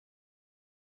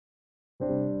តា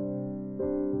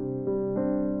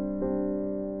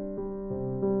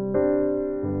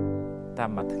ម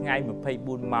មួយថ្ងៃ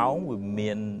24ម៉ោងវា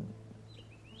មាន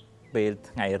ពេល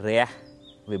ថ្ងៃរះ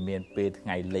វាមានពេលថ្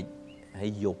ងៃលិចហើ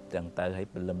យយប់ទាំងទៅហើយ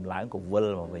ព្រលឹមឡើងក៏វិល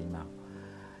មកវិញមក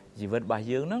ជីវិតរបស់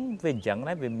យើងហ្នឹងវាអញ្ចឹង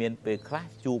ដែរវាមានពេលខ្លះ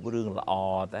ជួបរឿងល្អ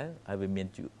ទៅហើយវាមាន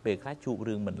ពេលខ្លះជួប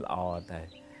រឿងមិនល្អទៅ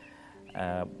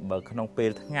បើក្នុងពេល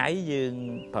ថ្ងៃយើង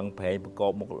ផឹងប្រែងប្រក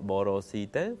បមុខរបររកស៊ី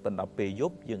ទៅប៉ុន្តែពេលយ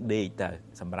ប់យើងដេកទៅ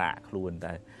សម្រាកខ្លួន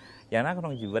ទៅយ៉ាងណាក្នុ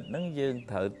ងជីវិតហ្នឹងយើង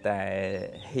ត្រូវតែ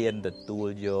ហ៊ានទទួល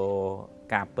យក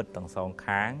ការពិតទាំងសង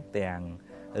ខាងទាំង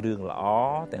រឿងល្អ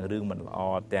ទាំងរឿងមិនល្អ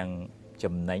ទាំង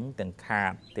ចំណេញទាំងខា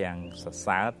តទាំងសរ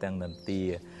សើរទាំងនន្ទា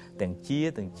ទាំងជា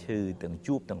ទាំងឈឺទាំង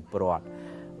ជួបទាំងព្រាត់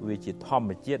វាជាធម្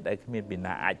មជាតិដែលគ្មានពី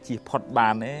ណាអាចជៀសផុតបា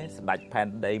នទេស្ដេចផែន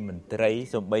ដីមន្ត្រី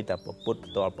សូម្បីតែព្រះពុទ្ធ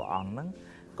ផ្ទាល់ព្រះអង្គហ្នឹង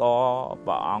ក៏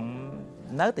ព្រះអង្គ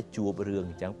នៅតែជួបរឿង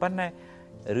អញ្ចឹងប៉ុន្តែ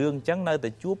រឿងអញ្ចឹងនៅតែ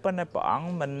ជួបប៉ុន្តែព្រះអង្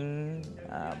គមិន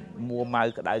មួម៉ៅ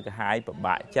ក្តៅក្រហាយពិ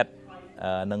បាកចិត្ត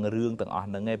នឹងរឿងទាំងអស់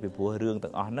ហ្នឹងឯងពីព្រោះរឿង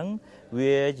ទាំងអស់ហ្នឹង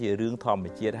វាជារឿងធម្ម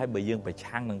ជាតិហើយបើយើងប្រ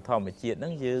ឆាំងនឹងធម្មជាតិហ្នឹ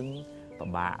ងយើងពិ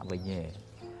បាកវិញឯង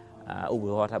ឧ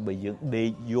ទាហរណ៍ថាបើយើងដេ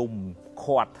កយំ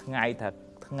ខាត់ថ្ងៃថា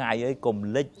ថ្ងៃអីកុំ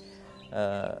លិច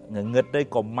ងងឹតអី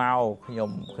កុំមកខ្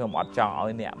ញុំអត់ចង់ឲ្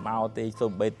យអ្នកមកទេសូ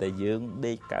ម្បីតែយើង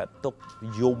ដេកកើតទុក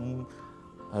យំ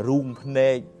រូងភ្នែ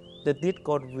កទៅទៀត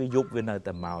ក៏វាយប់វានៅ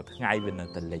តែមកថ្ងៃវានៅ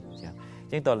តែលិចចឹងអ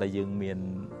ញ្ចឹងតើតែយើងមាន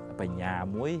បញ្ញា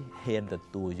មួយហ៊ានទ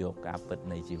ទួលយកការពិត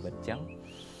នៃជីវិតចឹង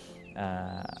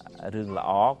រឿងល្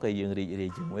អក៏យើងរីករាយ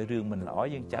ជាមួយរឿងមិនល្អ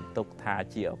យើងចាត់ទុកថា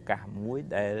ជាឱកាសមួយ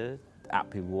ដែលអ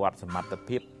ភិវឌ្ឍសមត្ថ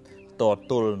ភាពត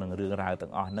ទល់នឹងរឿងរ៉ាវទាំ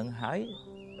ងអស់ហ្នឹងហើយ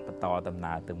បន្តដំ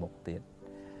ណើរទៅមុខទៀត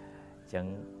អញ្ចឹង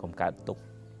កុំកើតទុក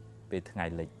ពេលថ្ងៃ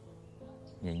លិច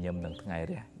ញញឹមនឹងថ្ងៃ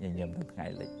រះញញឹមនឹងថ្ងៃ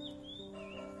លិច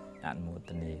អនុមោទ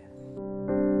នា